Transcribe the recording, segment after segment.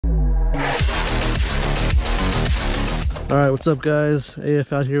Alright, what's up guys?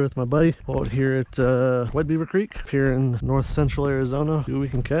 AF out here with my buddy out here at Wet Beaver Creek here in north central Arizona. See what we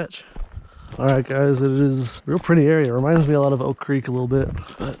can catch. Alright guys, it is a real pretty area. It reminds me a lot of Oak Creek a little bit.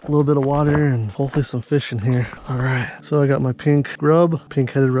 But a little bit of water and hopefully some fish in here. Alright, so I got my pink rub,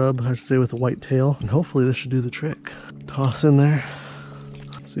 pink headed rub, I should say, with a white tail. And hopefully this should do the trick. Toss in there.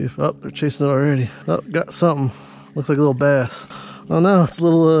 See if, oh, they're chasing it already. Oh, got something. Looks like a little bass. Oh no, it's a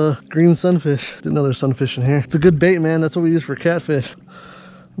little green sunfish. Didn't know there's sunfish in here. It's a good bait, man. That's what we use for catfish.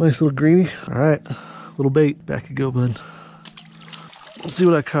 Nice little greenie. All right, little bait. Back you go, bud. Let's see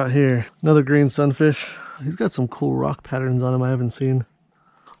what I caught here. Another green sunfish. He's got some cool rock patterns on him I haven't seen.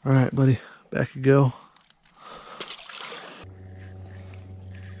 All right, buddy, back you go.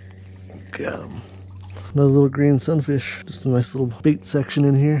 Got him. Another little green sunfish. Just a nice little bait section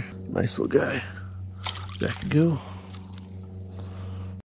in here. Nice little guy. Back you go.